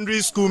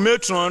Secondary School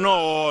metron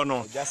no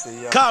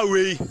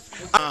Kawe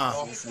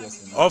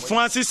of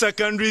Francis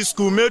Secondary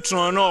School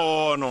metron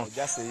no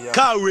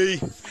Kawe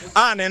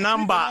ane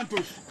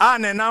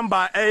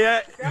number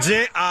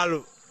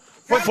JR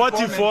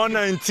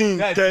 4419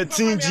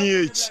 13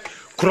 GH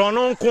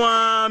Kronon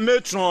kwa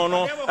metron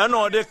no and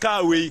all the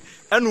Kawe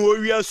and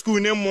we school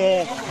ne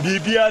mo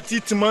bibia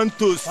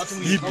titmantos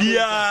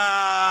bibia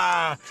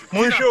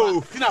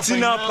monjo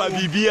tina pa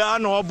bibia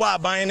na obo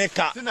aban ne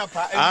ka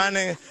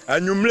ane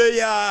anwumle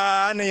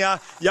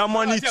ya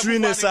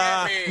monitoring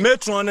sa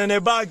metron ne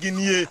bag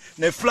nie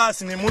ne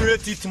flash ne mo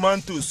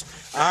titmantos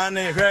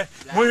ane hwe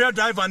mo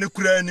driver ne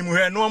kura ni mo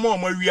hwe no mo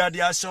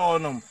wiade ahye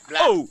onom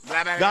oh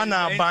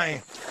Ghana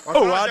ban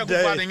oh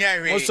ade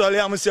mo sole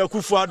am se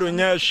akufu ado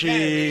nya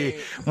hwe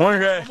mo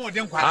hwe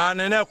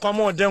ane ne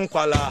kwamo de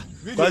nkwala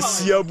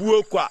kwasi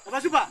abuo kwa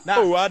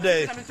oh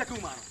ade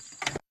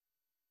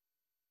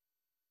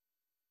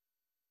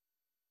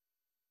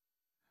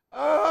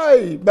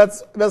but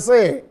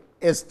say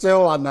it's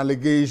still an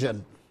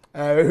allegation.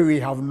 We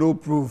have no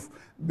proof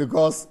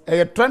because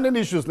trending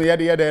issues na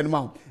yede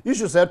anymore.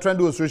 Issues are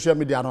trending on social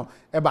media no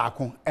e ba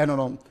ko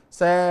no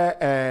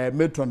say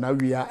metro na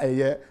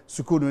wia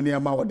school no ne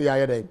ma wode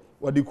ayede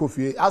wode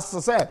kofie as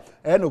say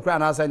no kra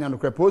na say nya no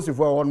kra post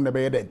for one na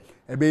be yede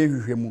e be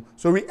hwehwemu.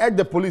 So we urge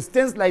the police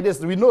things like this.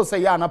 We know say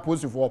ya na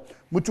post for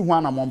mutu ho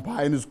anamompa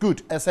and it's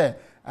good. Say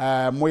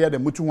moya de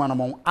mutu ho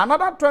anamom.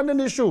 Another trending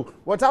issue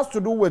what has to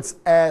do with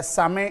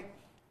Same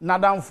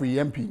Nadam for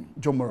MP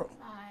Jomoro.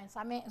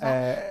 Same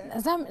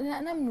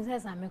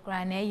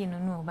cry na you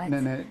know but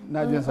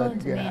na just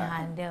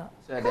handle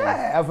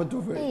afo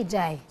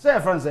tofe say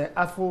friend say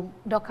afo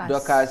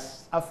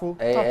Docas afo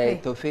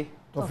tofe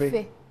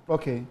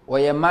okay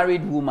we a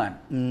married woman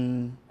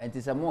and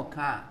it's a more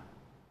car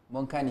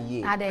monka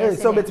ni ye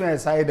so between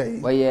side there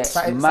we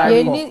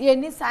married you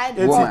need side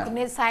work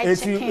need side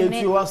chicken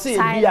if you say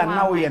bia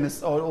now we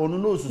onu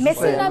no so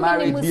say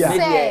married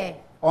bia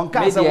on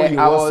can say we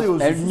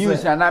was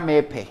news na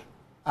me pe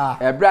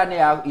Ebra ne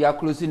ya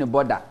close in the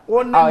border.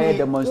 Our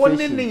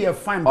demonstration.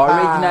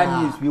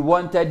 Original news. We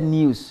wanted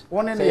news.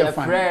 So your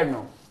friend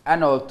no,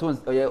 and our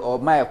tones or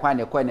my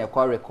kwane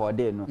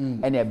recording no,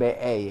 and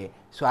a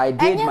so I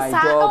did my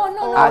job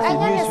as a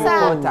news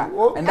reporter,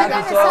 and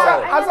that is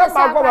all. As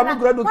a go be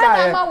gradu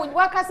kai.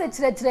 What can say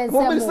tire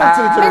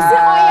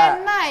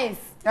nice.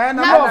 And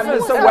I'm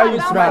not so why you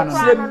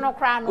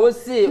try. Go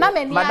see,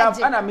 madam,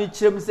 and I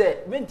meet him say,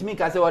 "Mint me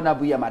can say what na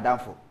buya madam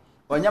for."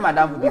 Onya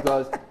madam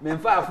because me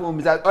fa phone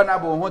me say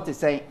honorable want to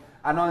say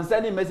and on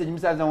sending message me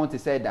say want to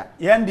say that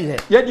yen de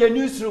ye the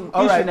newsroom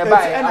issue na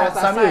buy and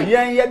Samuel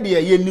yen ye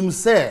de ye nim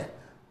say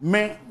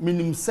me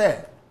nim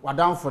say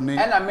wadam for ne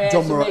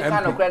Jomoro MP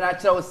and me kan na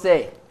kire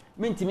say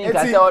me ntimi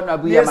ka say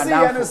honorable ye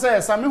madam for say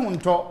Samuel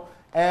hunto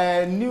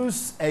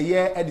news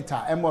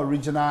editor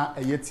original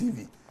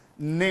TV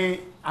ne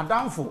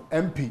adamfo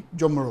MP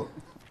Jomoro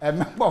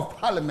member of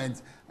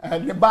parliament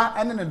the ba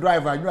and the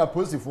driver you are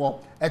posted for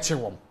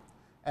echewom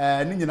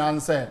ni nyina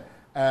nse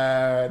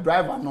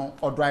driver no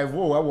or drive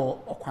wo we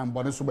okwan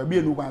bone so ba bi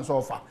enu kwan so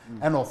ofa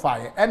e na ofa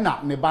ye e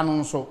na ne ba no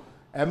nso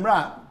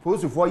emra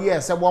post for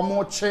years e wo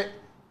mo che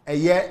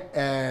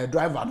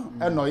driver no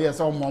e no yes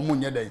e mo mo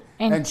nye den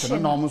enche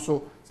no mo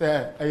so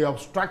say e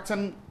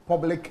obstructing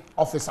public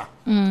officer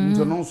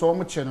njo no so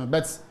mo che no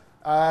but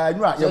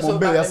you are your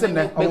mobile you say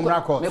na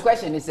omra court. My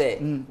question is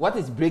what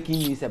is breaking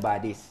news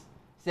about this?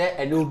 Say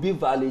and will be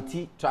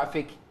violating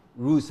traffic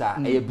rules are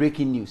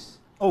breaking news.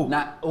 Oh.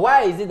 Now,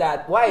 why is it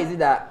that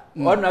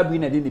honorable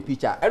in the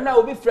picture? And now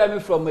will be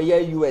framing from a year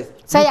US.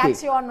 Say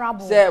actually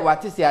honorable. Say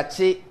what is your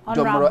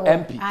Jomoro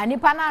MP? And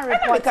if I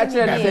report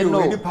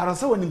no. The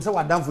parasol when himself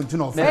was done for you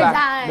know.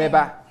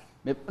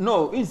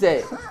 No, he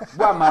say,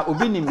 Wama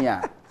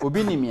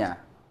Obinimia.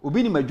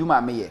 obi ni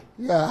madwuma me ye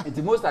yeah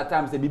it most of the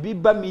times the bibi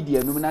ba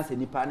media no na se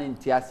nipa na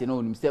ntia ase no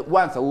onim se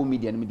once a wo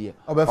media no media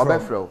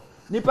obefro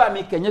nipa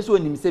me kenye so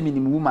onim se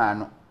minim woman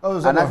no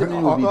ana se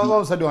me obi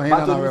o se de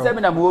ohina na we se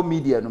me na mo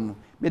media no mu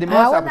me de mo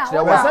sa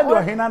picture wa se de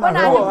ohina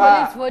na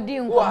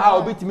wa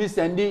obi timi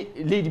send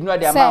lead no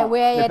dey am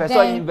the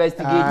person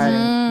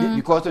investigate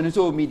because on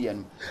so media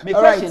no me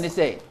question is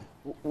say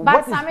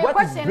what is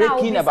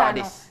breaking about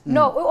this?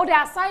 No, they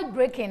are side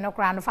breaking no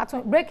crowd.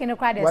 Breaking no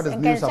crowd is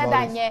and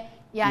can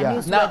yeah,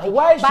 news. Now,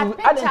 why should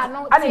I didn't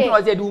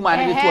know the woman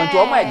in the 20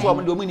 or my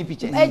 2 many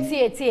pictures. It's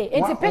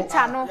a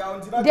picture no.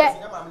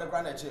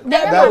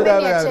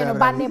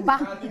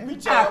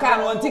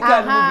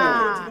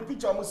 The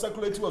picture almost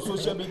circulate to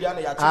social media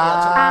and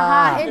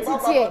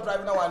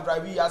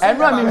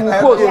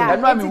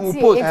who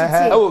post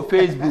oh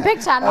Facebook.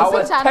 Picture no. I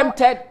was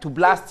tempted to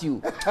blast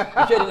you. It's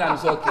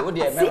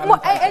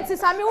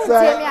Sammy who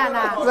tell me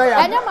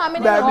and your mommy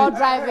no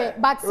drive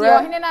it, but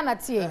you're in an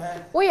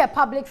we a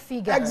public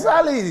figure.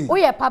 Exactly.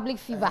 We a public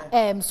figure.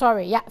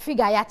 Sorry, yeah,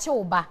 figure ya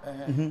choba.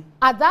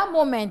 At that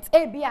moment,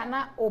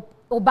 Ebiana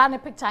Obana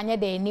picture anya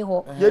de ni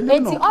ho.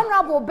 Enti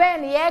honorable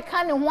Ben ye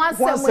kan ho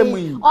asem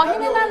we.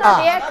 Ohine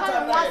na ye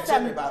kan ho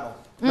asem.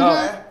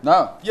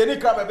 No. You need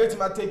to be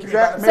take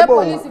the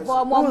police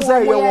for more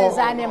years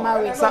and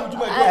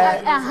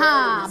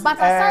but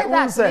aside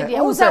that media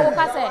who say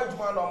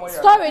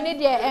story ni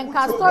there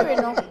enka story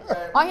no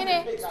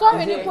ohine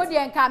story ni ko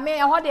there enka me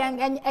ho there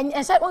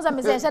en say won say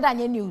me say that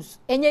news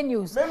enye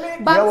news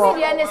but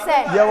media ni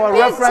say your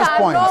reference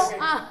point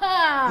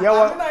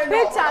your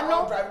picture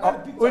no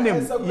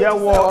unim your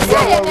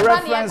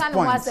reference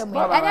point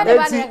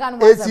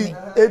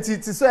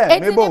it say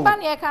mebo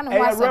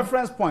a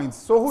reference point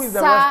so who is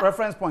the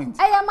reference point.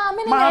 I am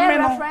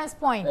a reference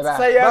point.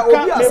 Say ya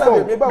obi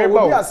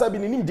asabi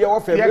ni nim de wo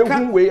fe be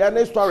hu we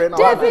any story na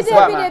David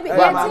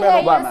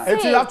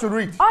it you have to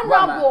read.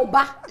 Honorable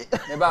ba.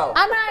 And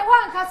I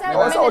want ka say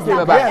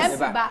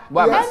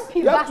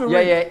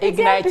yeah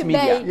Ignite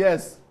Media.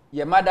 Yes.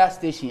 Your mother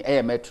station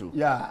Metro.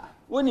 Yeah.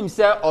 When him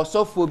say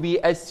osophobi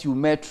assume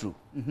Metro.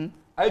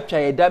 I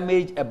try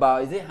damage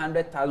about is it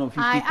 100,000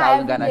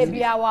 50,000 Ghana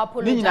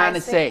cedis. Ni na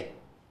say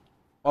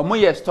omo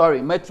your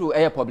story Metro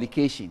air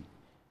publication.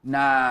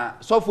 Na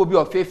osophobi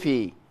of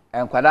fefe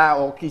enkwada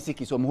o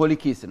kisi om holy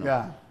kiss no.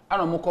 Yeah.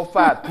 Ano mo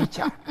kofa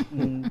picture.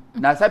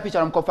 Na sa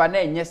picture mo kofa na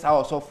enye sa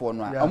osofo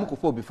no a. Omo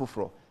kofa obi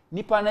foforo.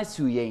 Nipa na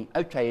siu yen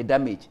atwa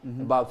damage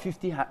about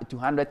 50 to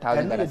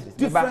 100,000 Ghana cedis.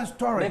 Different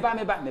story.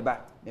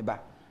 Meba.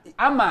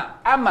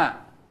 Ama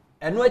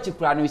eno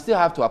achikura no we still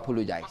have to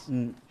apologize.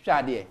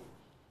 Sure there.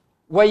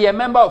 We a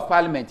member of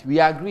parliament, we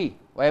agree.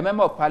 We a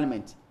member of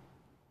parliament.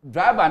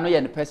 Driver no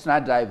ye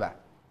personal driver.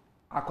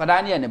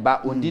 Akwada ne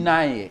ba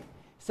ondina ye.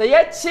 Say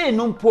ye chi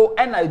numpo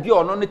e na bi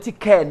ono no ti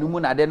car no mu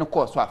na de no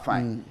course so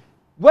afan.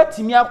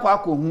 Watimi akwa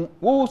akohu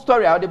wo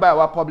story how dey by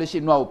our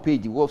publishing no our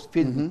page wo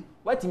Facebook.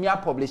 Watimi a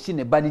publishing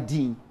ne ba ni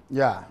din.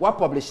 Yeah. What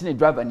publishing a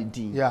driver ni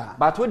din. Yeah.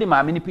 But what the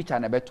mini picture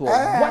na beto.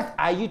 What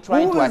are you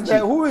trying to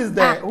achieve? Who is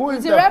the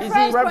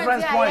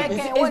reference point?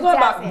 It's not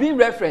about being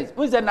reference.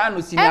 Who's the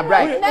nano senior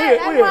bright?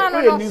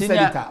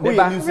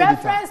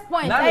 Reference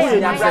point.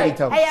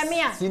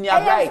 Senior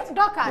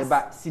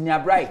bright. Senior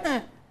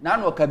bright.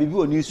 Nano ka bibi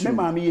o news room.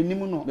 Me mama ye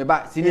nimu no. Me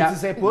ba senior. It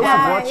is a post of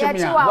watch me.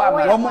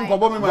 Omo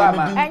nkobo me mama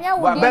bi.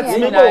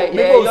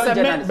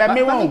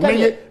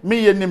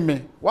 Me ye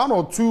nimme. One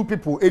or two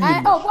people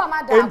enim.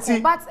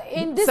 But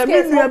in this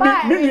case, me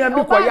nua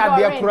bi koya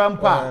de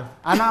kurampa.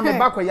 Ana me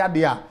ba koya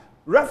de a.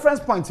 Reference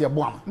point ye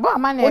boam.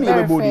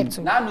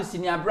 Nano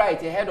senior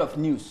bright head of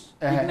news.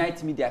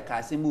 Ignite Media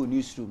ka say mo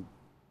news room.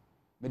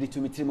 Me de to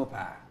metrimo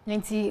pa.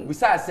 Nti we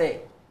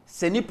say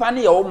Senipa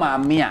ne your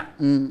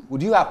maame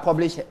would you have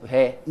published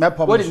her?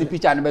 What is the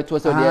picture and beto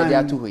so they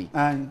are to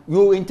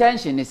your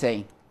intention is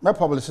saying me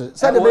publish it.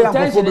 Say the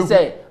intention is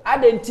say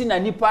adentina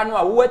nipa no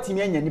a wo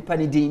watimi anya nipa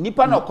ne din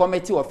nipa no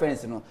committee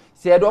offense no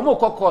say do mo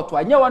court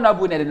anya wana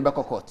bu na de be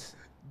court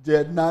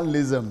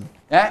journalism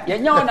ye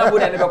nya wana bu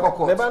na de be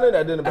court ne ba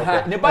na de ne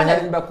ba na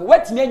de be court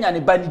watimi anya ne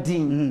ba ne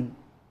din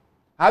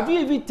have you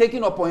even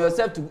taken upon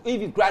yourself to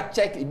even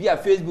check it via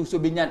Facebook so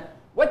be nyan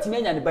what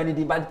me nya ne ba ni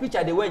di but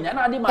picture de wenya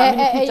na ade ma me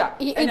picture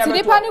enya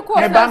me ko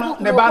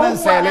ne ba no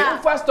sele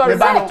first story ne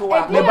ba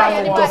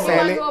no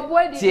sele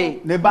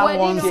ti ne ba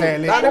won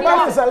sele ne ba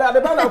no sele ne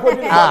ba na ko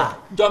di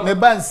ne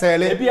ba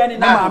sele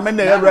na ma me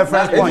na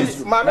reference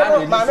point ma me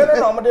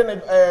no mo de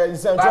ne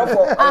incentive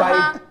for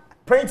like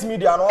print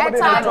media no mo de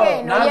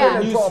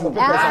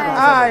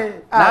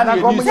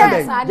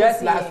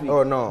just last week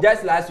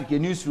just last week a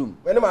newsroom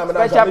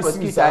special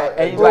prosecutor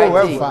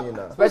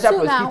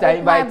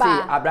invite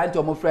Abrante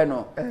omo friend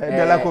no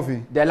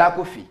Dela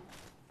Kofi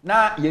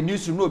na your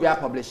newsroom no be a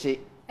publish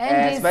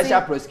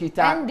special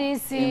prosecutor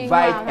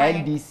invite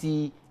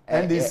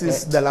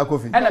NDC's Dela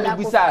Kofi and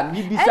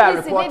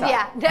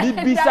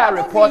Bibisa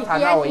reporter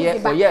now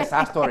yes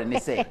our story they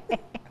say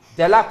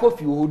the lack of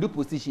you hold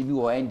position be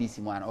or NDC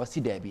man or see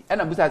there be.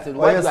 And I'm just saying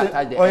why you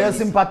attach the NDC? Or you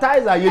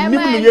sympathizer, you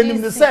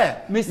nim the say.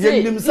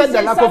 You nim say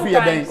the lack of you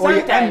then or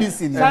you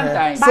NDC.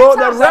 Sometimes. So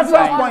the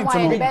reference point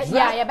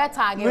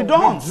we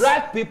don't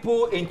drag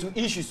people into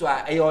issues so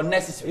are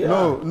unnecessary.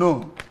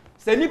 No.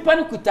 Say nipa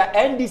no kuta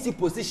NDC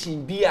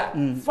position be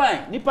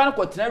fine. Nipa no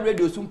continue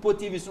radio Sumpo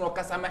TV so no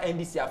kasama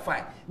NDC are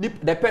fine.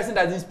 The person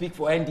doesn't speak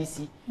for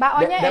NDC.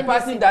 The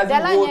person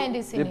doesn't hold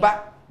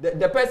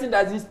the person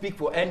doesn't speak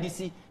for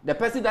NDC. The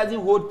person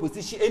doesn't hold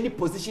any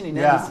position in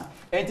NDC.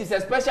 And it's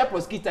a special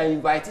prosecutor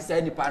invited to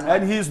any panel.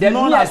 And he's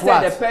known as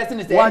what? The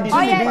person is the NDC.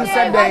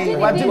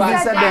 What did he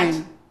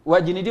say?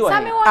 What you need to do?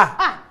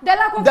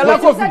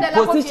 Delacofi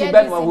position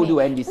ben who do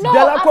NDC.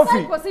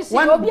 Delacofi.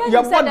 When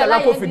you bought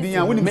Delacofi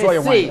diyan, we need to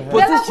say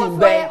position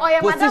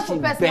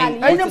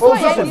ben. Any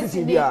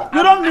position.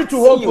 You don't need to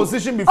hold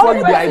position before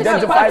you be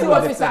identified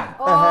with the person.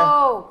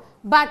 Oh.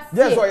 But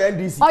yes, or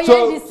NDC. So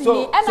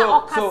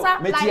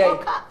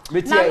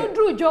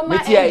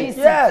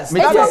yes,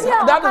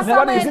 that is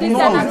what is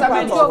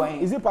known.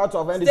 Is it part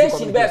of NDC?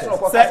 Station best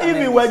if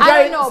you were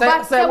jai,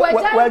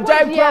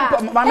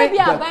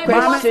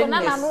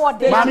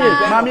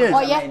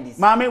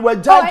 Mami, we're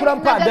jai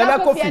grandpa.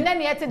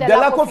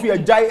 Delacofi a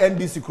jai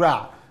NDC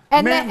crowd.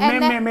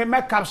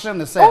 Me caption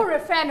the same. Oh,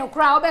 refer no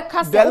crowd.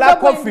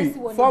 Delacofi,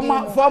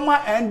 former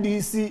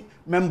NDC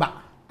member.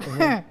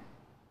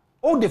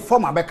 All the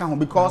former back home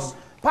because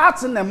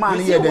parts in the man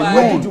here they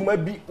know.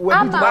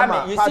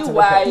 You see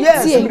why?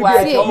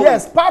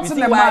 Yes, parts in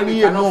the man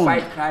here know.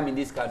 Fight crime in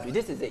this country.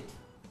 This is it.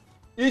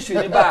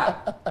 Issue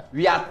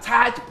we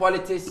attach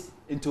politics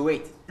into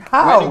it.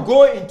 How? When you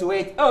go into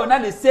it, oh, now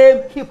the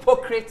same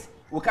hypocrite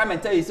will come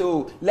and tell you,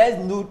 so let's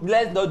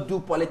not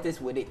do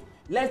politics with it.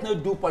 Let's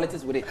not do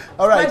politics with it.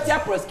 All right. Special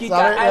prosecutor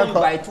I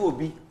invite to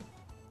be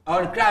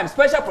on crime.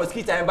 Special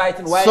prosecutor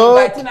inviting. Why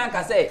inviting?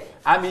 Anka say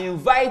I'm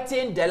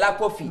inviting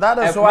Delacofi,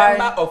 member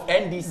of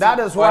NDC. That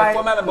is why.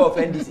 Former member of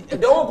NDC. They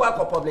won't go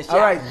and publish. All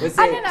right. We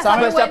say that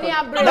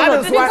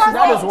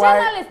is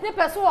why.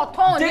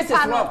 This is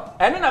wrong.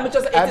 And then I'm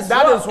just saying it is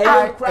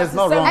wrong. It's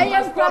not wrong.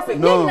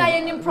 No.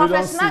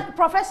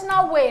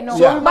 Professional way. No.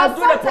 So we must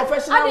do the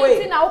professional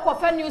way. Now,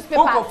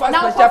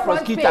 special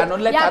prosecutor no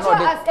let her know.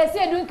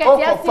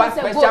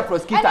 Special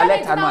prosecutor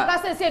let her know.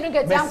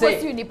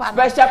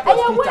 Special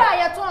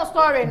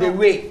prosecutor. The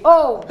way.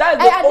 Oh. That's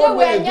the only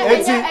way.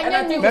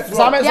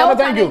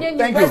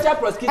 Thank you.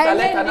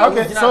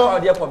 Okay, so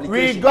we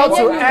got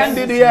to end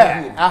it here.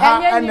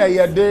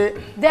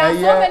 There are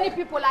so many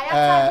people I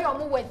have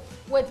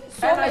with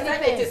so many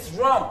things. It is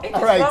wrong. It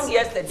is wrong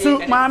yesterday. So,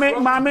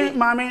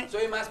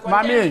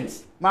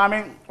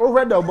 Mommy,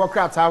 over the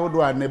Bokrat, I would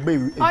do a baby.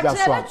 We continue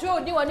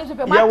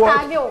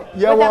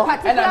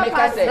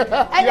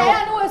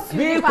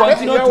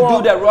to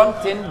do the wrong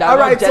thing. All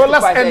right, so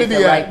let's end it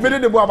here. We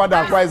did the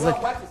Bobada Isaac.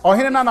 Or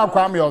here, Nana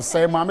Kwame, or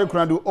say, Mammy,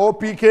 can do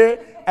OPK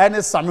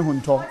and Sammy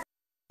Hunto.